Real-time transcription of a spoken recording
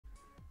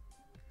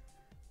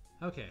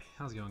Okay,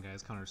 how's it going,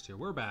 guys? Connor's here.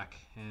 We're back,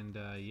 and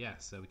yeah,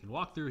 so we can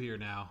walk through here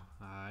now.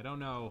 I don't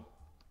know.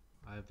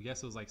 I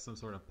guess it was like some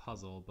sort of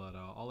puzzle, but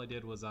all I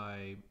did was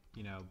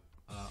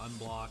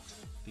unblocked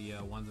the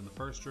ones in the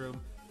first room,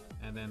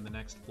 and then the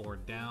next floor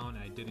down.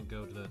 I didn't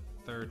go to the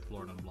third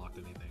floor and unblocked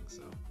anything,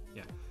 so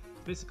yeah.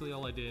 Basically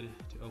all I did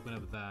to open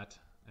up that,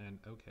 and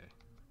okay,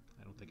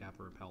 I don't think I have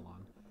a repel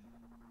on.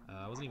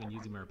 I wasn't even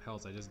using my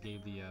repels, I just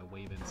gave the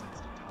wave incense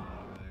to Todd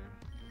over there.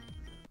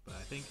 But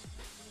I think,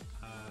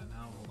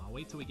 now hold on, I'll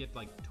wait till we get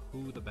like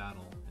to the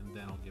battle, and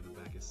then I'll give it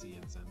back as sea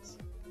incense.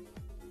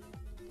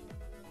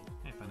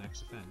 Hey, I found an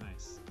extra fan,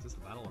 nice. Is this the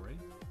battle already?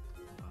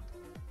 Hold on.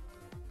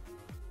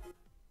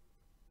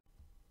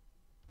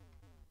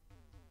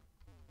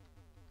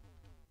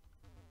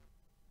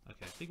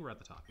 Okay, I think we're at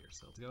the top here,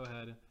 so let's go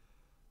ahead.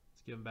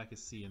 Let's give him back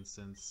his sea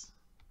incense.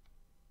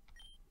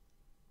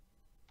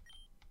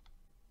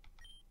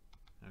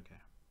 Okay.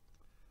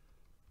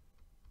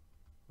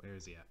 Where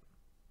is he at?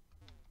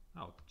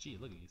 Oh, gee,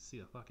 look, you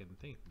see the fucking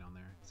thing down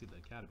there. You see the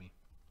academy.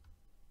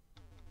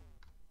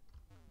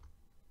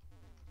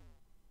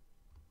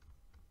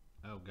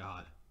 Oh,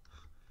 God.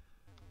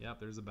 Yep,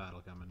 there's a battle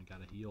coming.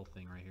 Got a heal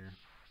thing right here.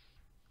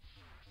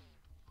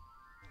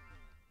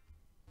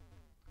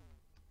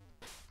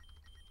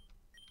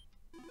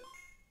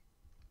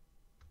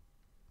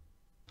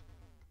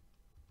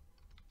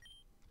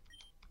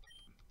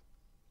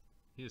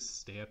 He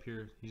just stay up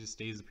here. He just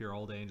stays up here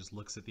all day and just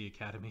looks at the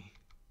academy.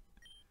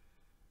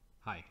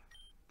 Hi.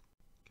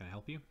 Can I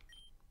help you?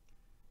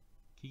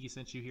 Kiki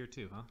sent you here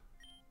too, huh?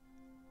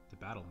 To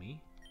battle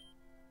me?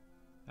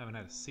 I haven't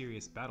had a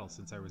serious battle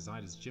since I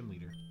resigned as gym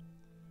leader.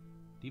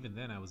 Even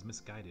then I was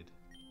misguided.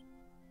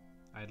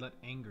 I had let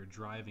anger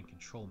drive and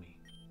control me.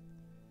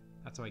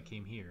 That's why I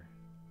came here.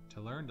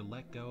 To learn to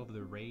let go of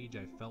the rage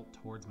I felt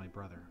towards my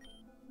brother.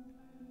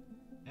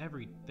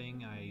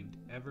 Everything I'd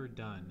ever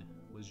done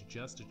was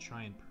just to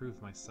try and prove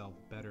myself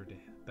better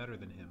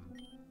than him.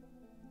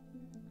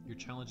 You're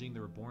challenging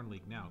the Reborn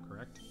League now,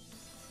 correct?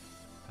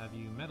 Have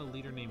you met a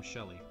leader named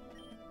Shelly?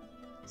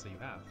 So you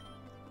have.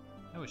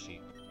 How is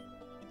she?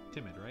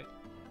 Timid, right?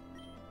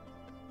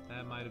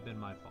 That might have been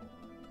my fault.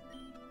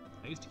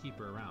 I used to keep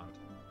her around.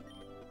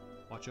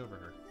 Watch over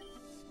her.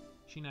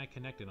 She and I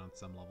connected on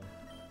some level.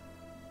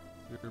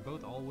 We were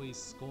both always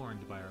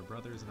scorned by our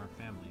brothers and our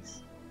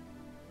families.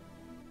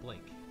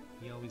 Blake,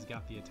 he always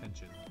got the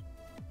attention.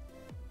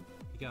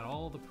 He got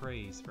all the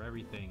praise for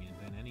everything, and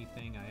then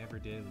anything I ever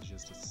did was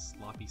just a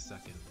sloppy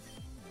second.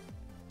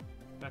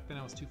 Back then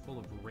I was too full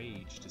of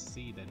rage to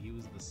see that he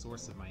was the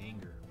source of my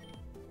anger.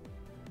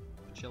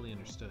 But Shelly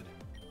understood.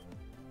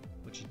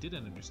 What she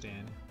didn't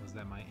understand was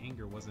that my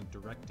anger wasn't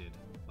directed,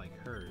 like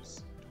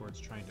hers, towards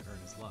trying to earn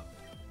his love.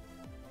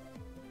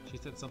 She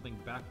said something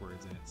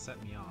backwards and it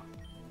set me off.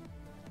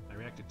 I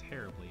reacted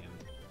terribly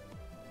and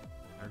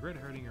I regret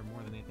hurting her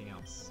more than anything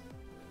else.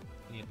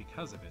 And yet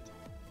because of it,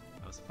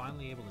 I was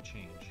finally able to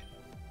change.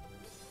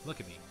 Look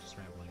at me, just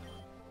rambling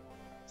on.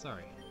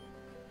 Sorry.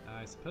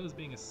 I suppose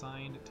being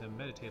assigned to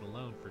meditate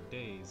alone for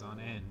days on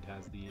end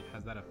has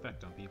that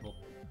effect on people.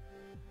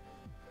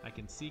 I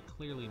can see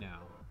clearly now,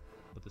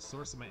 but the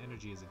source of my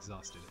energy is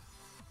exhausted.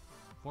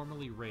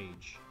 Formerly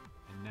rage,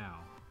 and now,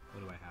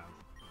 what do I have?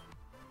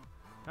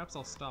 Perhaps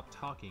I'll stop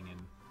talking and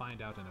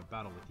find out in a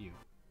battle with you.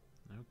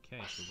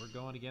 Okay, so we're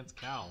going against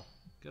Cal.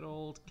 Good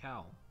old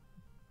Cal.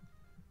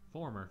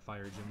 Former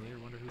fire gym leader.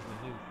 Wonder who's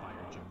the new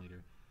fire gym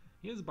leader.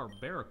 He is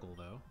barbarical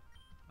though.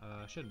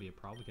 Shouldn't be a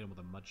problem. Get him with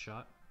a mud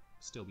shot.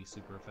 Still be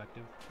super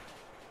effective.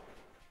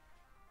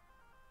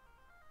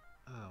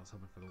 Oh, I was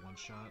hoping for the one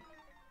shot.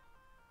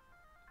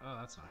 Oh,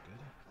 that's not good.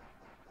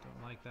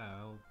 Don't like that.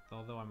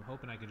 Although I'm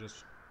hoping I can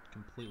just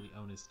completely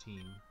own his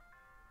team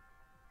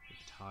with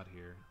Todd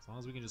here. As long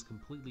as we can just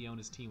completely own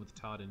his team with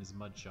Todd and his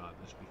mud shot,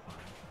 that should be fine.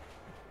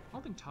 I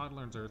don't think Todd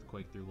learns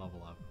Earthquake through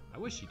level up. I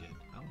wish he did.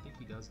 I don't think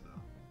he does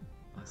though.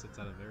 Unless it's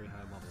at a very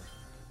high level.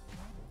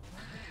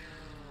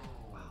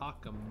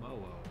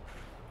 Hakamoa.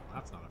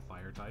 That's not a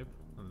fire type.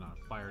 That's not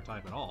a fire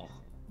type at all.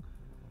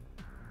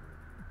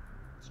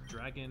 It's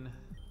Dragon.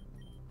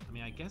 I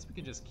mean, I guess we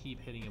can just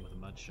keep hitting it with a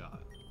mud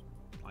shot.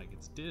 Like,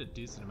 it's did a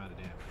decent amount of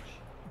damage.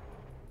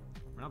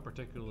 We're not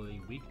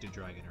particularly weak to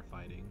Dragon or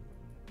fighting.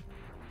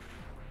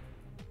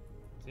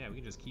 So yeah, we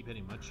can just keep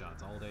hitting mud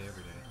shots all day,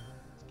 every day.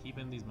 Just keep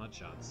in these mud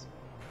shots.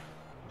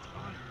 That's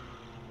fine.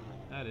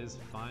 That is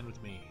fine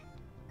with me.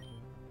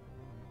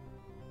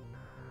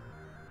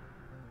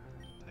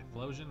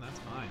 Typhlosion, that's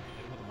fine.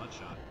 Hit him with a mud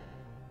shot.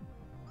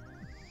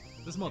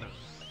 This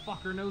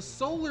motherfucker knows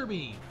Solar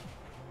Beam!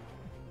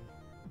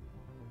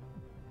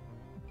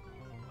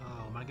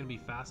 Oh, am I gonna be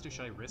faster?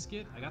 Should I risk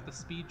it? I got the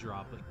speed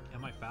drop, but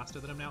am I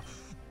faster than him now?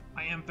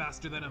 I am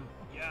faster than him!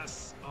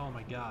 Yes! Oh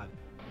my god.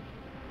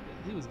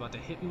 He was about to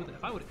hit me with it.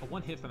 If I would,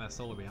 one hit from that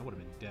Solar Beam, I would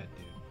have been dead,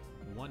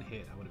 dude. One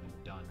hit, I would have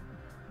been done.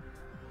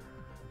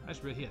 I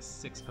just realized he has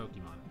 6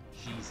 Pokemon.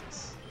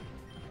 Jesus.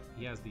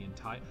 He has the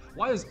entire...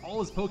 Why do all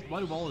his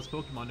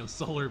Pokemon know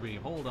Solar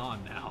Beam? Hold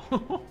on now.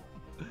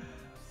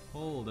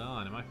 Hold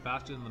on. Am I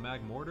faster than the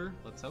Magmortar?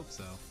 Let's hope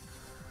so.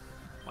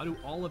 Why do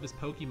all of his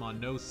Pokemon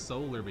know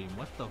Solar Beam?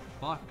 What the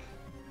fuck?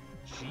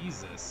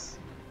 Jesus.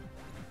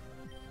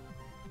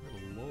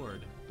 Good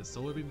lord. Does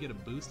Solar Beam get a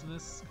boost in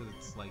this? Because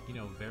it's like, you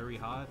know, very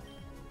hot?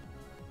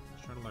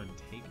 Just trying to learn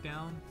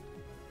Takedown?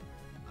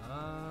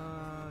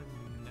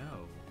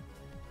 No.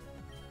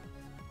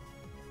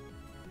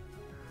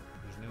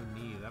 There's no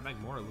need. That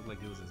Magmora looked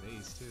like it was his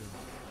ace, too.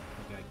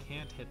 Okay, I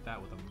can't hit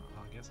that with a... I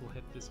guess we'll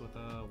hit this with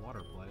a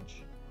Water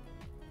Pledge.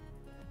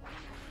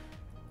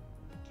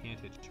 Can't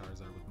hit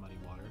Charizard with Muddy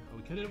Water. Oh,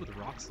 we could hit it with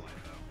Rock Slide,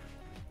 though.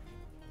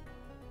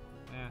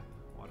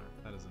 Water.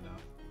 That is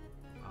enough.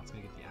 Oh, it's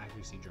gonna get the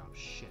accuracy drop.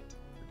 Shit.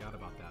 Forgot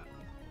about that.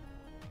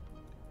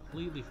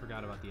 Completely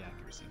forgot about the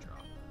accuracy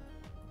drop.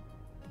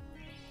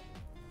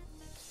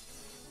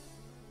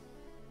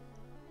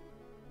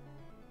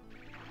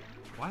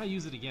 Why'd I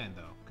use it again,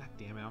 though? God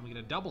damn it, I'm gonna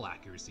get a double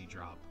accuracy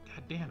drop.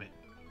 God damn it.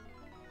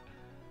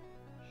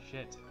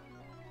 Shit.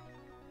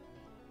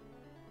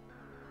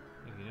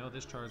 Okay, you know,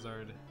 this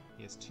Charizard,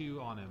 he has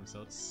 2 on him, so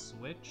let's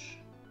switch.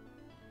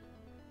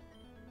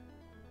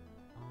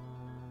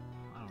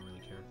 I don't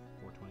really care if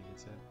 420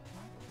 gets hit.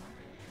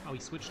 Oh, he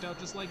switched out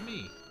just like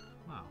me.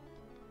 Wow.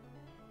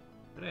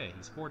 But hey,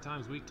 he's 4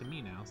 times weak to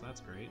me now, so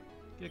that's great.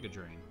 Giga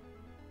Drain.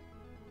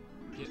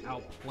 Get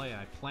outplay.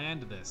 I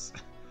planned this.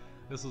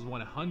 This was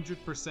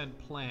 100%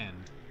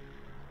 planned.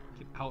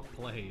 Get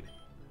outplayed.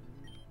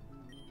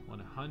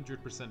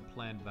 100%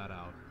 planned that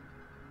out.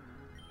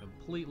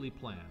 Completely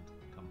planned.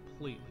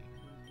 Completely.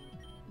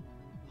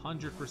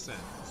 100%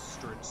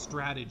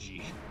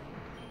 strategy.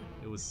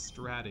 It was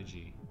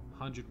strategy.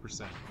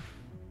 100%.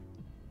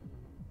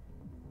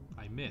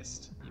 I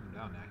missed. Even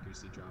down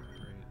accuracy drop.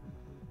 Great.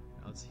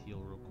 Now let's heal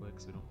real quick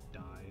so we don't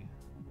die.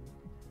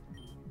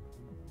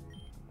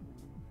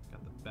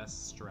 Got the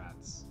best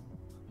strats.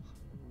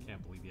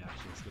 Can't believe he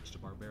actually switched to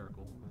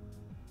Barbaracle.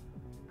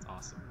 It's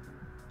awesome.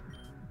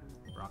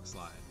 Rock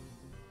Slide.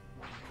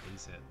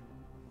 Please hit.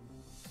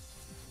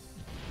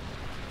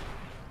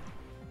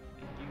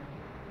 Thank you.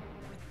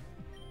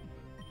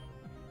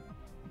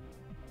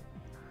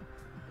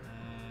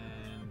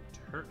 And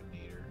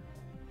Turtonator.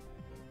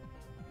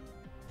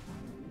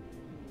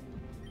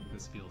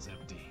 This feels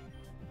empty.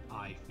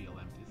 I feel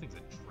empty. This thing's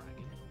a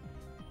dragon.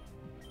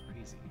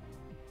 Crazy.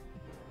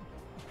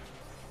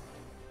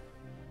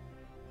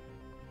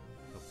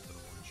 Hope it's a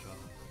one shot.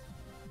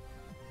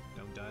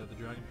 Don't die to the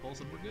Dragon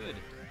Pulse and we're good.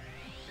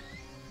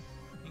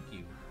 Thank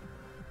you.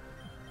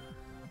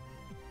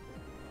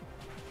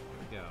 There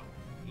we go.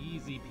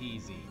 Easy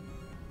peasy.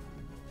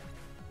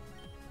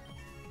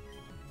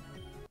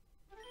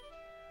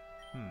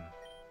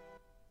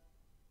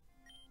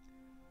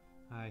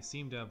 I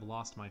seem to have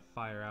lost my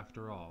fire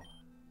after all.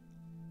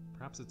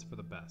 Perhaps it's for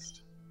the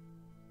best.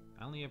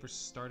 I only ever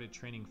started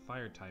training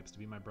fire types to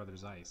be my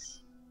brother's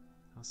ice.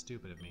 How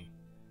stupid of me.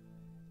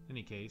 In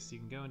any case, you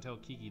can go and tell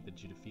Kiki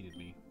that you defeated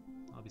me.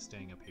 I'll be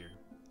staying up here.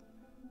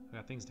 I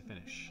got things to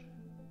finish.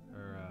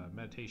 Or,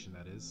 meditation,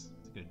 that is.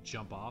 He's gonna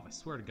jump off. I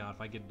swear to God,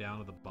 if I get down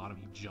to the bottom,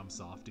 he jumps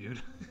off,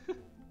 dude.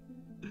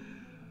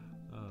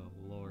 Oh,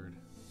 Lord.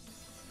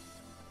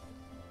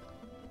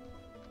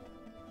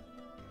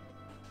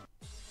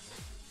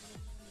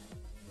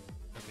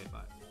 Okay,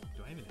 but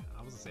do I even...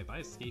 I was gonna say, if I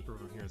escape rope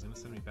from here, is it gonna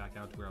send me back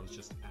out to where I was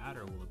just at,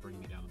 or will it bring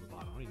me down to the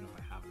bottom? I don't even know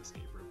if I have an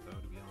escape rope, though,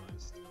 to be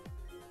honest.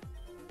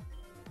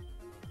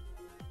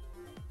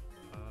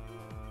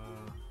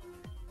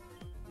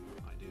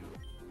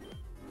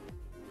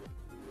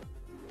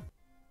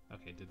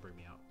 Okay, it did bring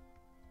me out.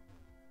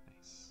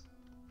 Nice.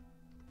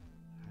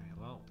 Alright,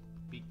 well,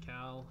 beat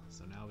Cal,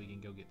 so now we can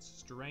go get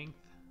strength.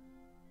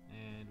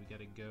 And we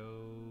gotta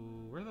go...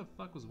 Where the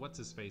fuck was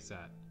What's-His-Face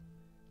at?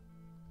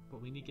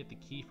 But we need to get the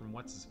key from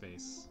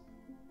What's-His-Face.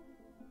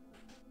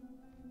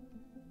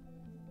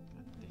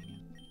 God dang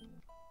it.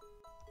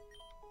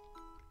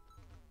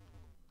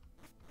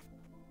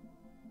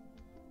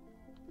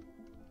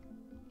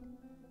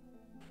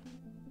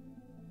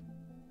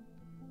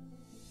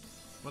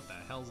 What the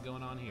hell's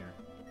going on here?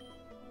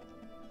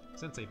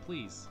 Sensei,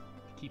 please.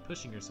 If you keep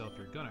pushing yourself,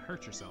 you're gonna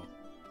hurt yourself.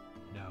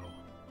 No.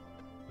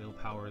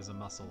 Willpower is a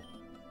muscle.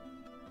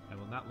 I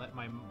will not let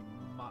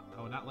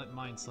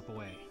mine slip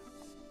away.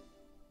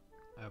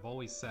 I have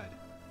always said,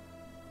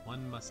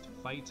 one must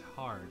fight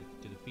hard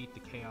to defeat the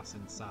chaos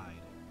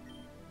inside.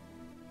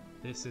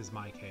 This is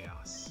my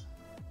chaos.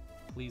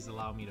 Please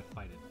allow me to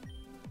fight it.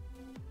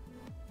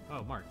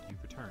 Oh, Mark,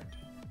 you've returned.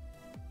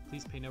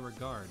 Please pay no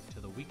regard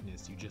to the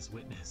weakness you just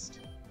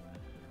witnessed.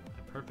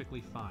 I'm perfectly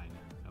fine.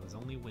 I was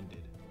only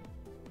winded.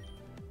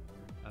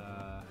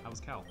 How was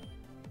Cal?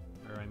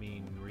 Or, I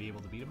mean, were you able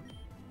to beat him?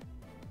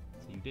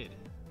 So you did.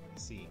 I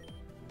see.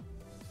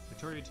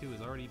 Victoria 2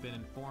 has already been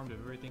informed of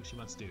everything she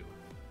must do.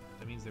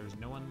 That means there's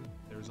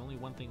only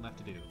one thing left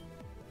to do.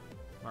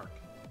 Mark,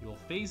 you will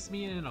face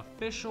me in an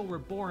official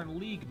Reborn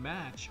League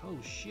match. Oh,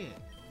 shit.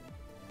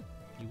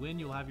 If you win,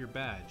 you'll have your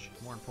badge.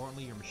 More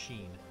importantly, your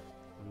machine.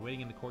 We'll be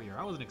waiting in the courtyard.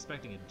 I wasn't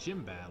expecting a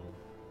gym battle.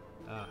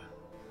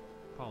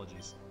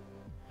 Apologies.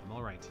 I'm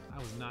alright. I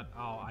was not...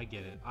 Oh, I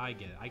get it. I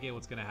get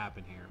what's gonna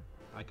happen here.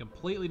 I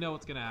completely know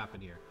what's gonna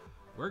happen here.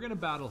 We're gonna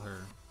battle her.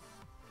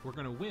 We're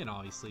gonna win,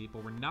 obviously,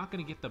 but we're not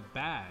gonna get the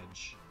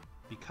badge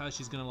because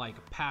she's gonna like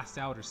pass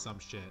out or some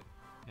shit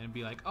and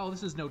be like, oh,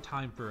 this is no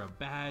time for a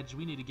badge.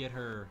 We need to get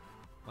her,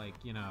 like,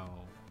 you know,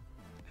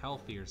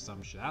 healthy or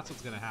some shit. That's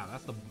what's gonna happen.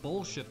 That's the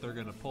bullshit they're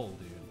gonna pull,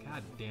 dude.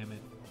 God damn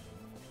it.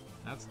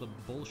 That's the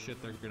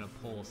bullshit they're gonna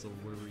pull so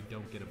we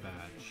don't get a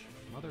badge.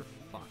 Motherfuck.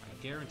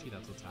 I guarantee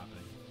that's what's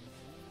happening.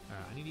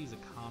 Alright, I need to use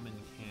a common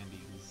candy.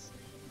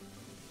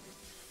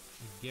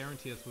 I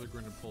guarantee that's what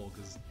they're going to pull,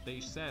 because they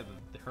said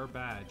that her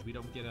badge, we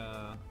don't get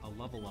a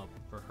level up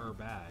for her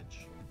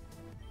badge.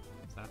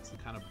 So that's the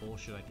kind of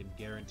bullshit I can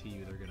guarantee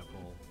you they're going to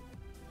pull.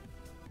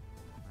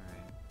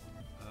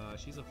 Alright.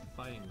 She's a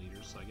fighting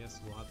leader, so I guess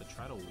we'll have to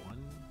try to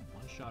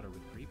one-shot her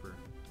with Reaper.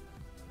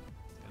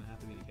 It's going to have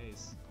to be the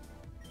case.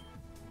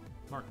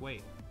 Mark,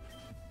 wait.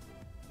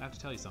 I have to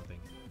tell you something.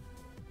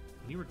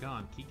 When you were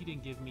gone, Kiki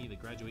didn't give me the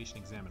graduation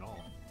exam at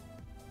all.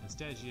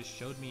 Instead, she just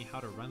showed me how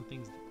to run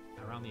things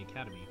around the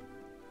academy.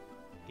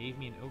 Gave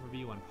me an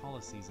overview on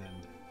policies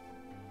and...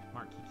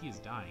 Mark, Kiki is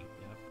dying.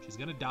 Yep. She's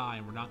gonna die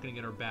and we're not gonna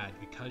get her badge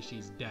because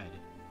she's dead.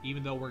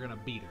 Even though we're gonna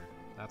beat her.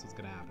 That's what's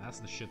gonna happen. That's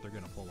the shit they're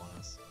gonna pull on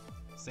us.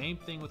 Same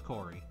thing with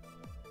Corey.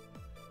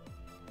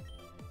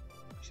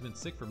 She's been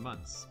sick for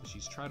months, but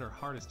she's tried her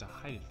hardest to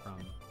hide it from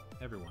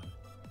everyone.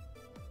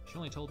 She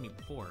only told me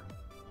before.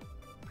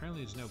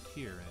 Apparently there's no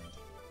cure, and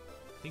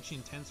I think she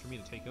intends for me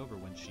to take over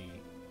when she...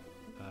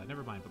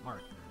 never mind, but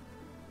Mark.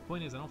 The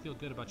point is, I don't feel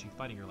good about you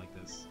fighting her like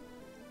this.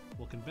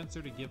 We'll convince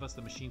her to give us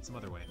the machine some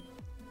other way.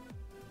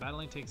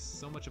 Battling takes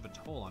so much of a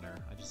toll on her,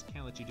 I just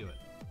can't let you do it.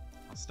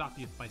 I'll stop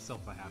you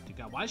myself if I have to.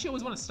 God, why does she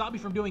always want to stop me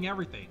from doing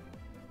everything?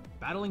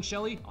 Battling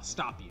Shelly? I'll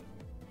stop you.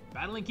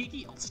 Battling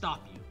Kiki? I'll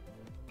stop you.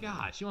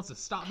 God, she wants to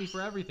stop me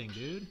for everything,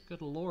 dude.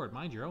 Good lord,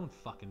 mind your own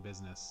fucking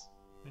business.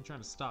 You're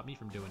trying to stop me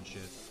from doing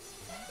shit.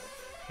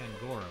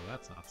 Kangoro,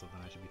 that's not something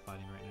I should be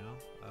fighting right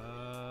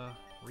now.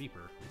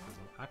 Reaper.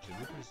 Actually,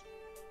 Reaper's...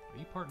 Are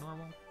you part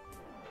normal?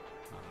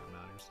 Not that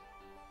matters.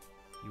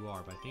 You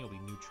are, but I think it'll be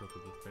neutral because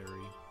of the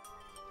fairy.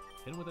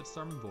 Hit him with that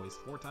disarming voice,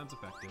 4 times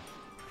effective.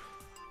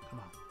 Come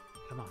on.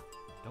 Come on.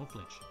 Don't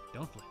flinch.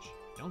 Don't flinch.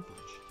 Don't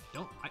flinch.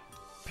 Don't...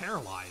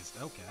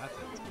 Paralyzed! Okay, that's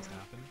not supposed to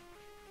happen.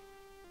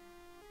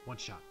 One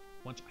shot.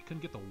 I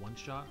couldn't get the one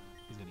shot.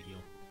 He's gonna heal.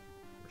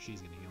 Or she's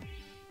gonna heal.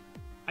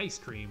 Ice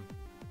cream!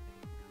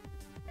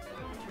 Where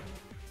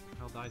the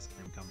hell did ice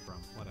cream come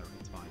from? Whatever,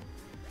 it's fine.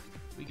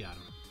 We got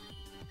him.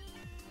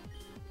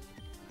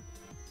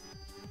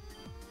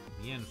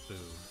 Mienfu.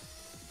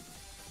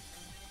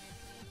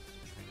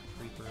 Train a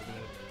Creeper a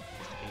bit,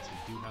 just in case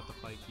we do have to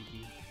fight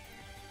Kiki.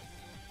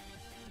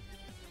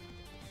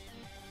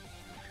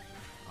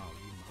 Oh,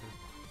 you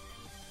motherfucker.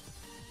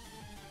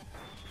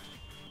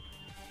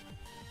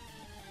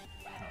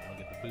 Oh, I'll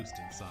get the boost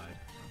inside.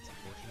 That's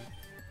unfortunate.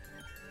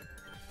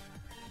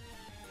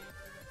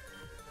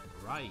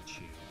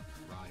 Raichu.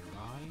 Rai.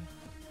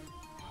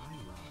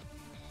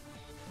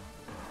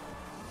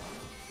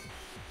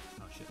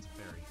 Oh shit, it's a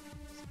fairy.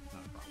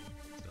 Not a problem.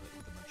 Still hit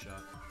with the mud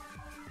shot.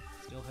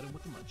 Still hit him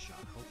with the mud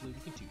shot. Hopefully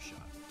we can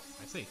 2-shot.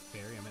 I say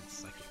fairy, I meant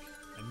psychic.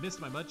 I missed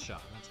my mud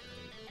shot. That's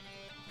great.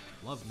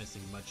 Love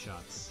missing mud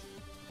shots.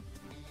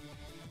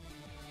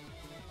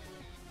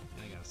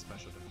 And I got a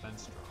special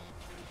defense drop.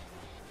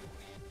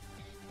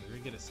 We're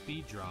gonna get a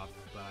speed drop,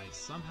 but I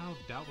somehow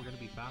doubt we're gonna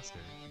be faster.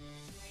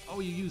 Oh,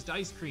 you used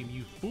ice cream,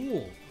 you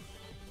fool!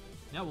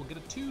 Now we'll get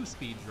a 2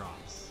 speed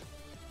drops.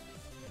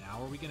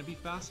 Now are we gonna be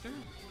faster?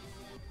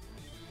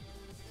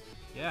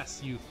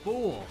 Yes, you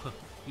fool!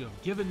 You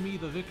have given me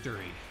the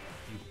victory,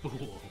 you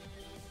fool.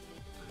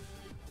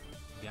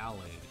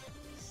 Galatic.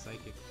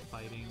 Psychic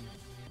fighting.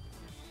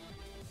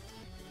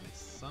 I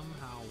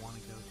somehow want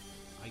to go...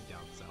 I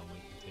doubt Salma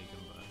can take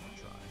him, but I'm gonna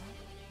try.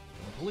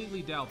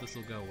 Completely doubt this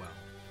will go well.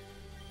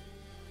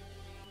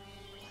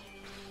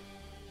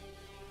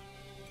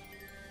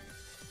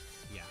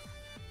 Yeah,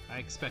 I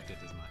expected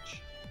as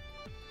much.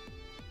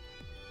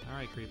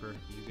 Alright, Creeper,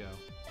 you go.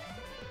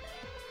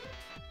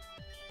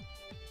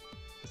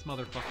 This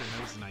motherfucker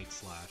knows Night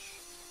Slash.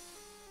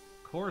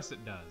 Of course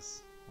it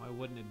does. Why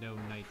wouldn't it know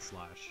Night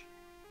Slash?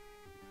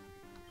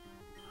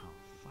 Oh,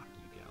 fuck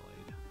you,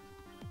 Galatic.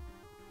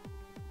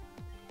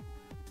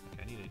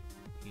 Okay, I need to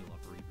heal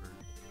up Reaper.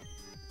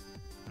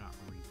 Not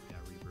Reaper,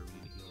 yeah, Reaper, we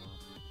need to heal up.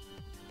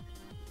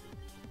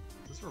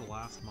 Is this our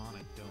last mon?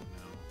 I don't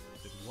know.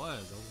 If it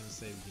was, I was gonna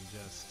say we can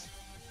just...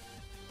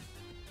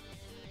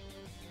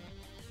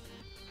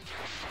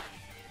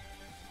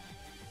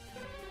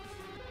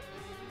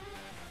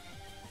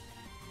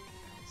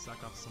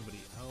 Suck off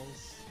somebody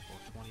else, or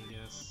 20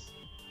 guess.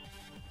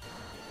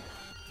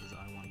 Because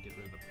I want to get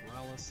rid of the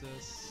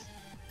paralysis.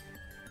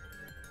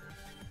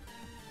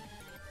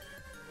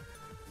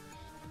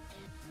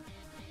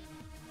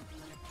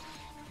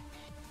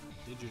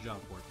 Did your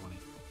job, 420.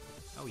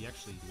 Oh, you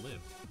actually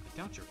lived. I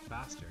doubt you're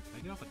faster. Can I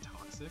get off a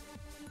toxic?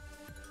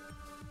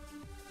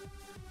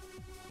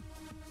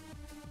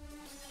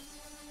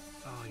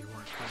 Oh, you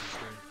weren't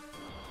faster.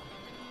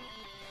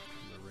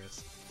 The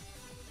risk.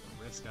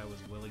 The risk I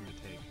was willing to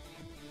take.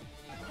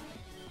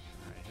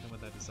 Alright, hit him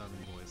with that disarming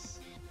voice.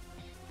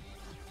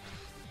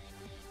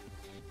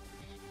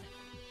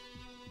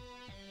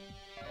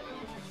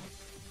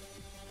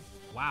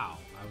 Wow,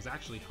 I was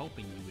actually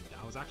hoping you would.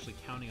 I was actually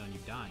counting on you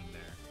dying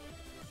there.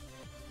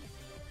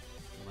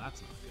 Well,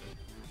 that's not good.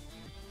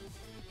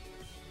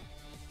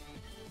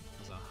 I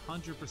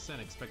was 100%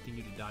 expecting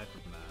you to die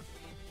from that.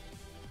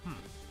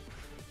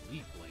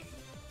 Leaf Blade.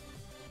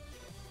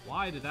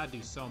 Why did that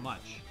do so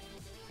much?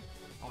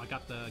 Oh, I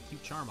got the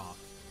cute charm off.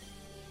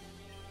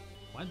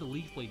 Why did the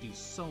Leaf Blade do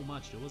so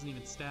much? It wasn't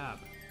even stab.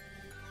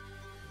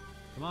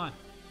 Come on,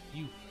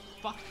 you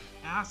fuck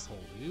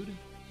asshole, dude.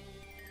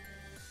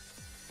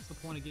 What's the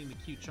point of getting the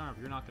cute charm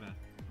if you're not gonna...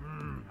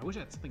 I wish I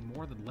had something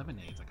more than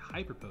lemonades, like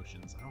hyper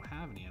potions. I don't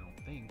have any, I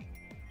don't think.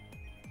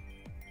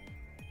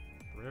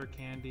 Rare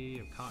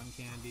candy, I have cotton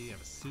candy, I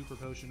have a super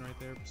potion right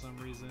there for some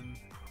reason.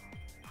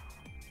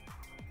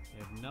 I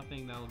have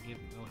nothing that'll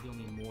heal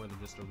me more than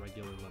just a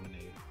regular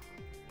lemonade.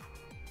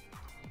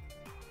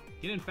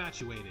 Get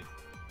infatuated.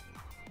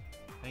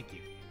 Thank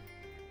you.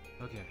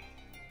 Okay.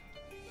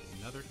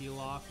 Another heal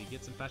off. He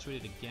gets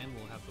infatuated again,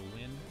 we'll have the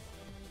win.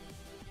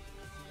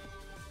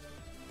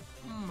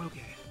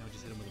 Okay. Now we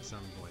just hit him with a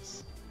disarming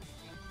voice.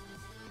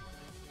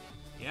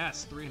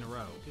 Yes, 3 in a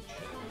row. Good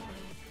shit.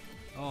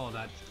 Oh,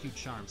 that cute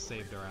charm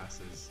saved our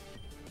asses.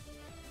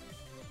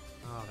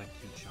 Oh, that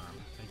cute charm.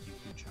 Thank you,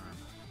 cute charm.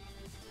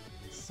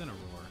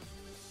 Incineroar.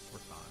 We're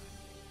fine.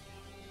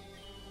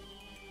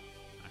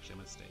 Actually, I'm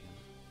gonna stay in.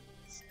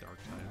 It's dark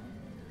type.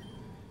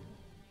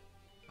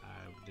 I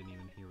didn't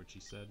even hear what she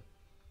said.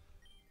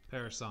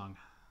 Perish Song.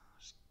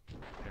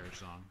 Perish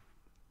Song.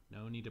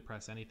 No need to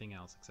press anything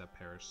else except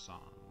Perish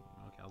Song.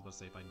 Okay, I was about to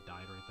say if I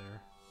died right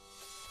there.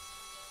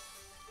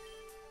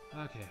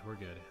 Okay, we're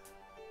good.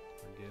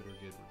 We're good, we're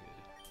good, we're good.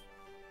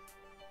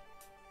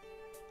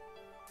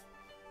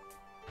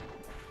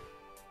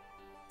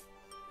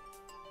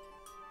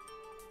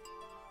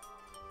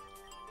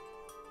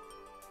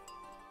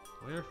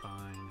 We're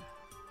fine.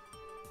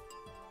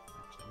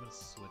 Actually, I'm gonna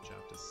switch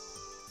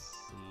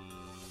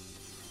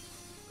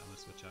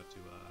out to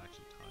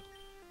actually Todd.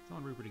 I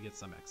want Rupert to get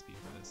some XP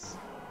for this.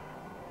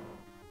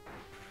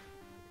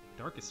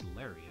 Darkest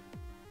Lariat.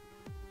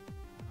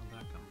 Where did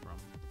that come from?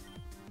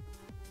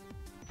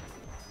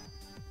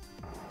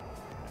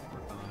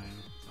 We're fine.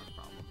 It's not a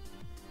problem.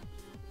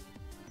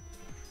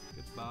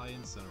 Goodbye,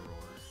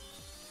 Incineroar.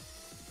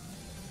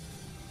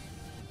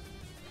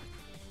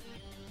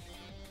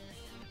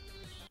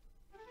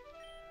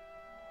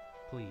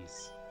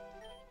 Please.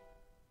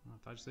 Oh, I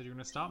thought you said you were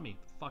gonna stop me.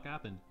 What the fuck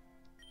happened?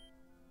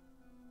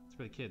 It's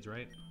for the kids,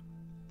 right?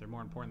 They're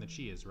more important than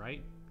she is,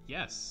 right?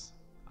 Yes.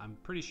 I'm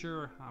pretty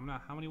sure, I'm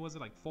not, how many was it?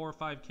 Like 4 or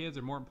 5 kids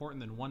are more important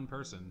than one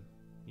person.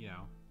 You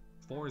know,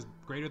 4 is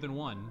greater than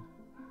 1.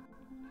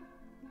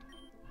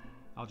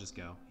 I'll just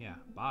go. Yeah,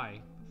 bye.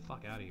 Get the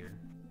fuck out of here.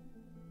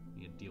 I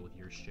need to deal with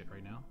your shit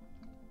right now.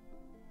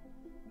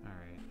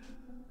 Alright.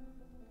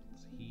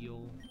 Let's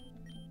heal.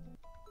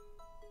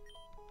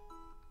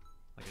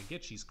 Like, I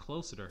get she's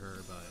closer to her,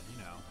 but, you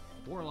know,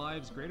 4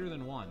 lives greater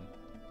than 1.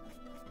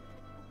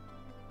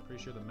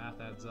 Pretty sure the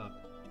math adds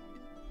up.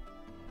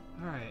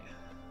 Alright.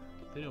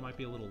 The video might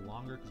be a little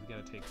longer because we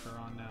gotta take her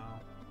on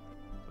now,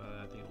 but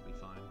I think it'll be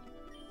fine.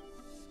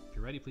 If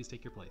you're ready, please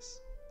take your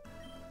place.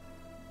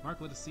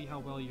 Mark, let us see how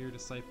well your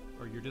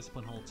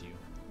discipline holds you.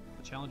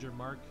 The challenger,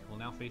 Mark, will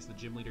now face the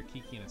gym leader,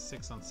 Kiki, in a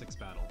 6-on-6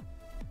 battle.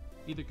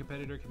 Either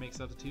competitor can make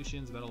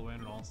substitutions. Battle will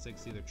end when all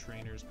 6 either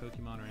trainers,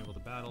 Pokemon, are able to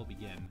battle.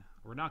 Begin.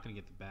 We're not gonna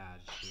get the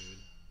badge, dude.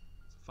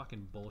 It's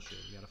fucking bullshit.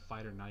 You got a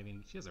fighter not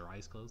even... She has her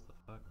eyes closed, the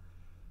fuck?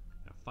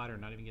 A fighter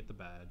not even get the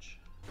badge.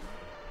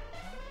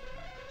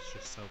 It's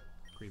just so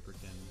Creeper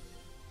can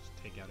just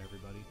take out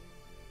everybody.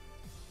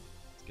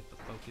 Let's get the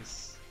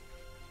focus.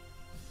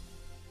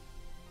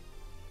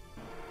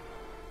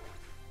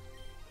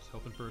 Just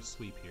hoping for a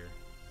sweep here.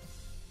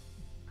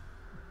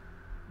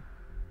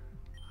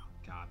 Oh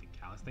god, the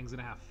cow. This thing's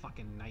gonna have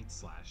fucking Night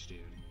Slash, dude.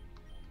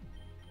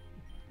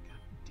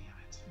 God damn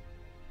it.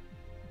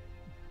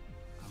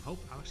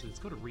 Actually, let's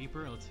go to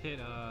Reaper and let's hit,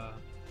 I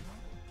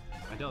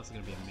doubt it's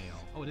gonna be a male.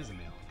 Oh, it is a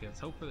male. Okay, let's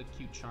hope for the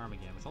cute charm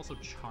again. Let's also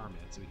charm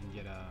it so we can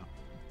get a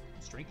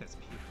strength that's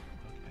pure.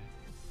 Okay.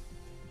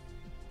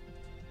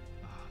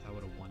 Oh, that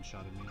would have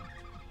one-shotted me.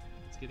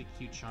 Let's get a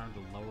cute charm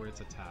to lower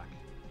its attack.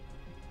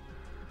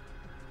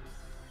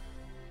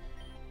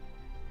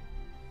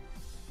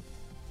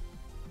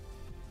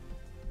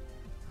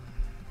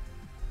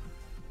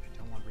 I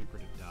don't want Reaper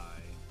to die.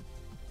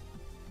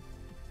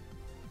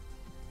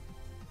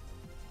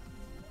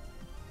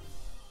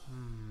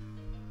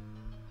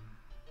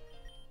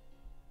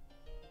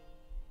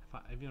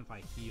 Even if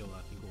I heal,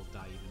 I think we'll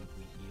die even if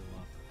we heal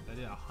up. That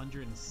did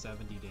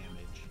 170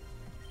 damage.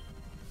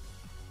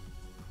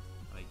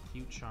 I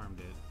cute charmed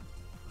it.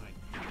 I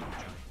cute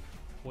charmed.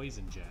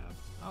 Poison jab.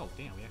 Oh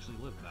damn, we actually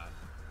lived that.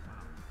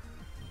 Wow.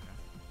 Okay.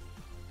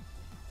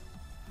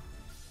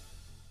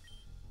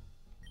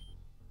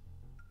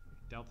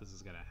 I doubt this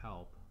is gonna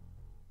help.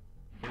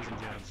 Poison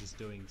jab's just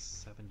doing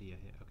 70 a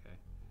hit. Okay.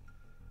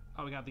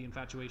 Oh, we got the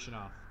infatuation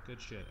off.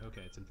 Good shit.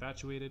 Okay, it's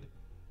infatuated.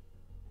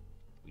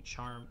 We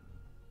charm.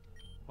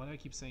 Why do I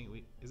keep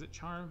saying is it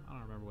charm? I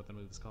don't remember what the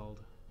move is called.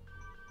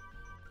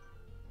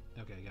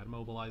 Okay, got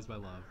immobilized by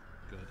love.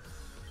 Good.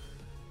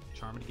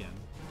 Charm it again.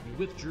 You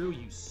withdrew,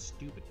 you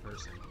stupid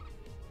person.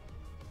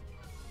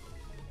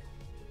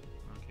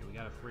 Okay, we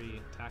got a free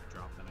attack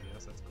drop then, I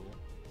guess. That's cool.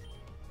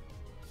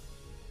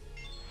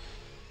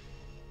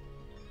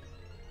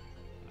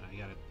 I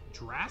got it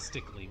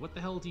drastically. What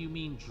the hell do you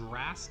mean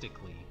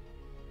drastically?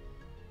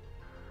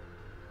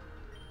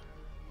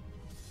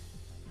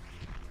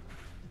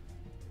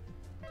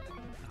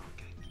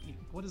 Okay,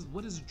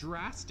 what does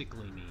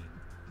drastically mean?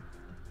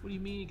 What do you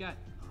mean you got?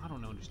 I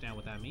don't understand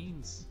what that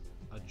means.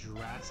 A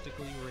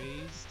drastically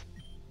raised?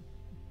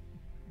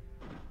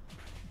 What the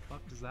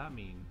fuck does that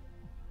mean?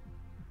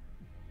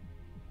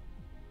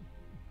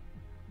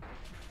 Oh,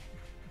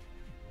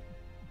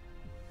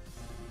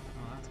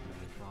 that's gonna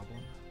be a problem.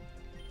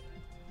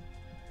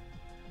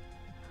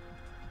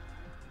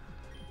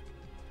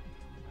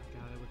 I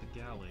got it with the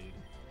Galatic.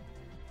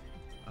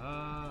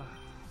 Oh,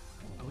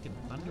 we can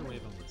Thunder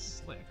Wave him with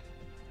Slick.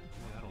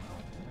 Yeah, that'll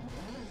help.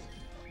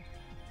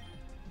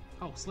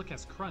 Oh, Slick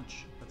has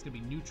Crunch. That's gonna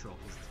be neutral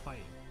because it's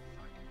fighting.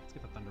 Fuck. Let's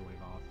get the Thunder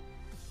Wave off.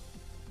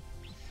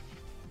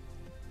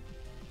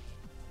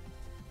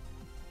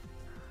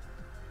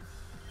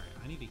 Alright,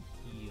 I need to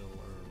heal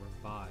or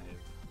revive,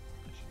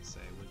 I should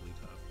say,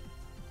 Wigglytuff.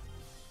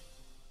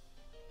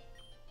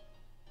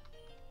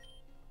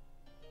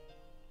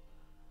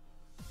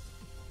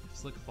 If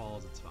Slick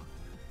falls, it's fine.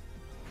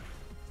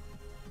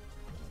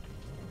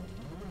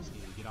 Just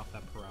need to get off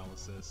that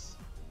paralysis.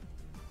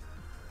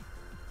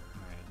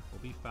 Will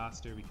be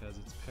faster because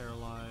it's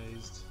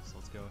paralyzed, so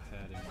let's go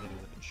ahead and hit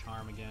it with a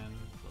charm again,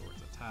 lower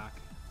its attack.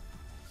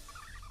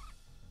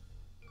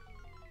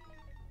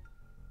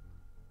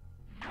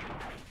 Okay,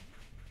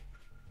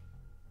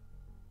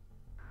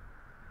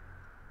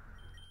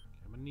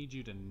 I'm gonna need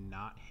you to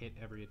not hit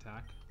every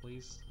attack,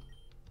 please.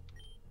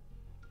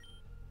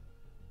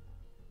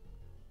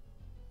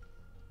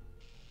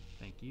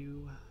 Thank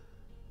you.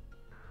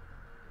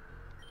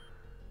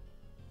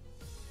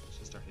 Let's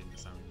just start hitting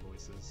disarming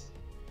voices.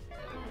 That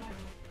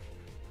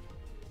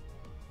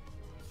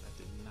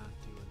did not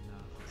do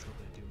enough. I was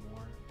hoping to do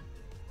more.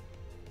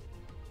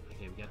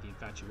 Okay, we got the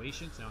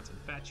infatuation, so now it's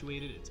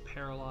infatuated, it's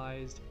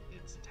paralyzed,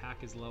 its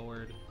attack is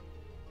lowered.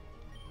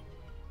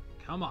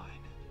 Come on.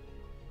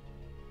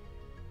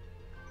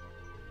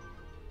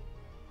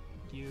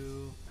 Thank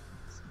you.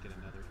 Let's get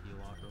another heal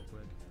off real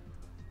quick.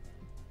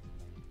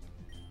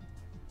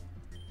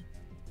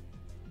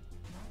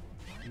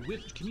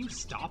 Can you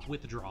stop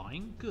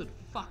withdrawing? Good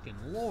fucking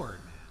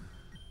lord, man.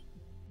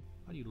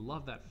 Why do you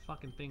love that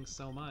fucking thing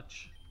so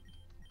much?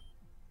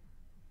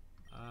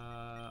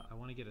 I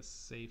want to get a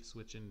safe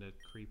switch into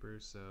Creeper,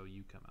 so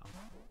you come out.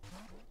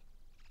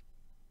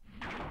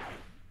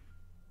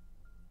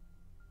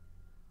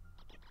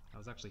 I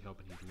was actually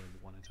hoping he'd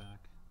live one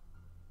attack.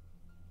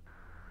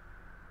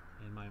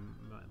 In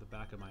the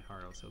back of my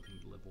heart, I was hoping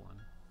he'd live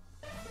one.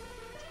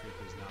 This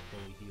Creeper's not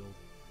fully healed.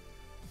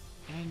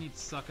 And you'd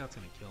suck out's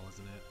gonna kill,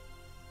 isn't it?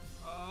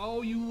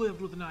 Oh, you lived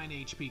with 9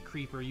 HP,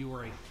 Creeper. You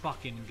are a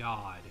fucking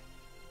god.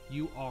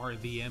 You are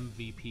the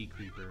MVP,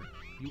 Creeper.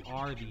 You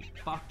are the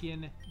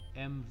fucking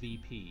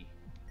MVP.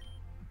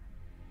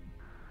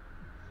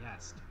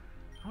 Yes.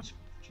 How much?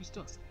 She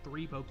still has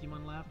 3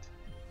 Pokemon left.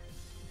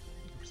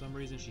 For some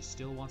reason, she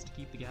still wants to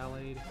keep the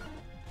Gallade.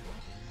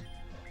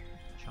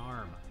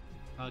 Charm.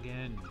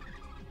 Again.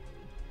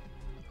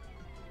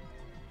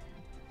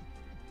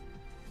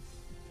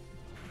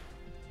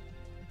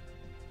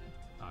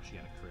 Oh, she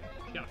got a crit.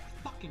 She got a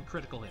fucking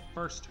critical hit.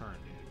 First turn,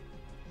 dude.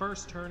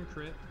 First turn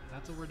crit.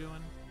 That's what we're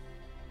doing.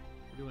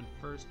 We're doing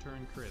first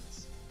turn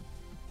crits.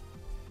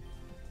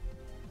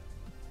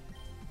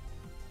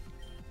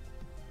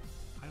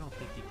 I don't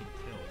think he can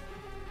kill.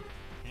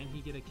 Can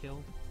he get a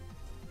kill?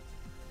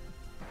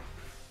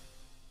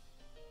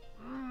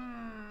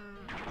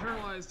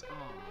 Paralyzed.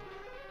 Oh.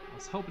 I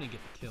was hoping to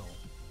get the kill.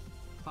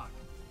 Fuck.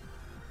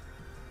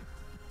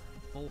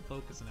 Full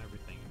focus and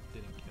everything.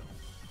 Didn't kill.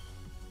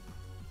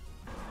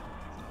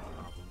 That's not a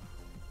problem.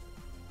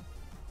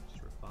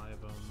 Just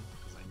revive him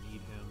because I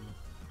need him.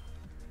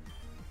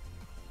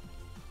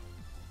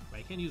 But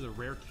I can't use a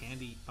rare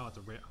candy. Oh, it's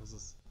a rare.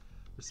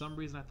 For some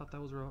reason, I thought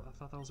that was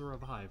a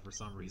revive. For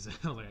some reason,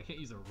 I was like, I can't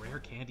use a rare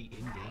candy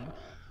in game.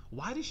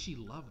 Why does she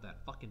love that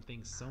fucking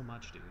thing so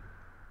much, dude?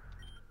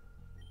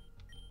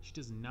 She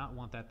does not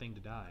want that thing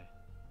to die.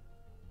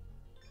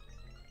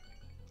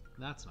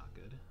 That's not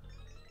good.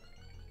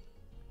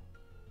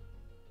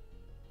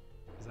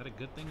 Is that a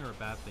good thing or a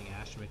bad thing,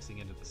 Ash mixing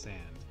into the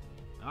sand?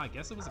 Oh, I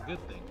guess it was a good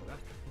thing.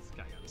 This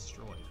guy got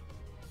destroyed.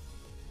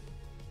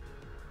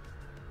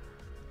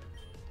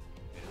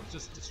 Okay, let's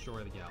just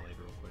destroy the Gallade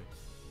real quick.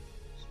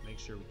 Just make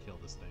sure we kill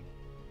this thing.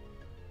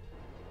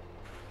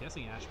 I'm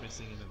guessing Ash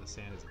mixing into the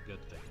sand is a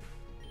good thing.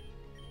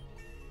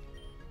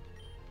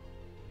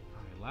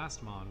 Alright,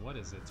 last mon, what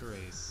is it? It's a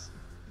race.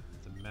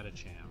 It's a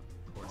Metacham.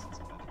 Of course it's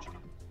a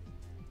Metacham.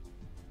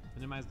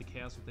 Minimize the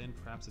chaos within.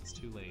 Perhaps it's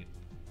too late.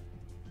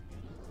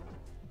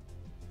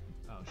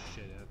 Oh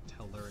shit, a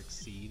telluric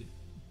seed.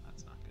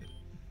 That's not good.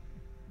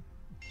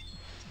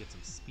 Let's get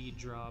some speed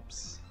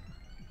drops.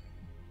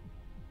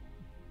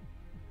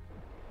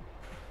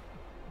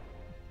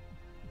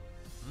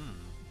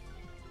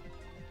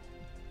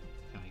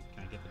 Can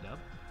I get the dub?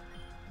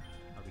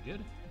 Are we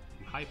good?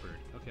 You hypered.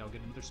 Okay, I'll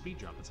get another speed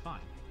drop. That's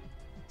fine.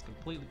 It's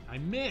completely... I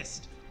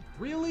missed!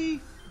 Really?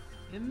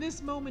 In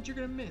this moment, you're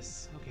gonna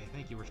miss. Okay,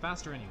 thank you. We're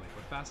faster anyway.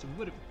 We're faster. We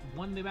would have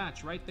won the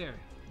match right there.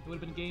 It would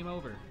have been game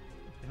over.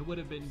 It would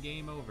have been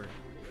game over.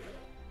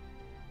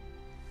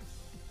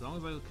 As long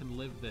as I can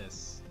live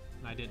this,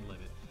 and I didn't live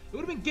it. It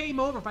would have been game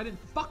over if I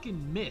didn't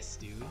fucking miss,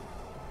 dude.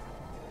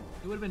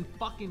 It would have been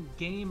fucking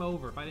game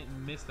over if I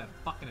didn't miss that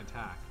fucking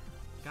attack.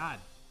 God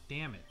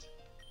damn it.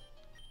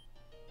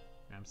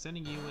 I'm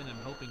sending you in.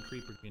 I'm hoping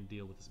Creeper can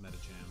deal with this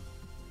Metacham.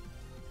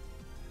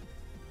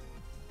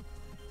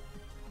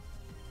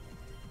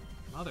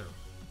 Mother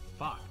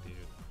fuck, dude.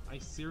 I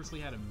seriously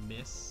had a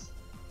miss?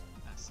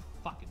 That's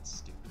fucking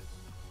stupid.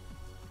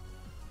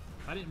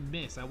 If I didn't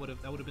miss, that would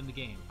have been the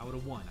game. I would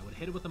have won. I would have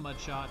hit it with a mud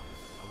shot.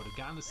 I would have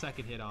gotten the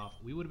second hit off.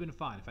 We would have been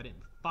fine if I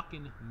didn't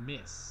fucking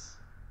miss.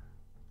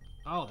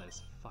 Oh, that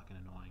is fucking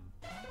annoying.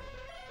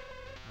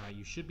 Alright,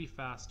 you should be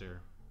faster.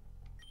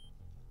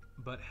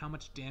 But how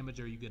much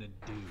damage are you gonna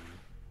do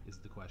is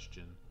the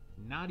question.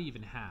 Not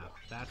even half.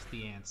 That's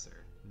the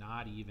answer.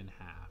 Not even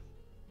half.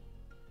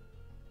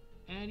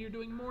 And you're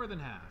doing more than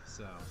half,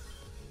 so...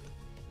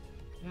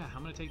 yeah,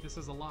 I'm gonna take this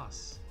as a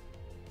loss.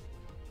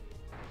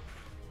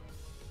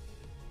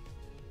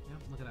 Yeah,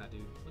 look at that,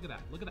 dude. Look at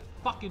that. Look at that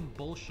fucking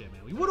bullshit,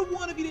 man. We would have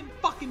won if you didn't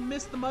fucking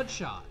miss the mud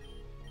shot.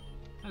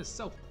 That is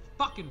so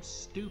fucking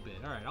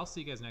stupid. Alright, I'll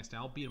see you guys next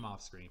time. I'll beat him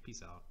off screen.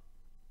 Peace out.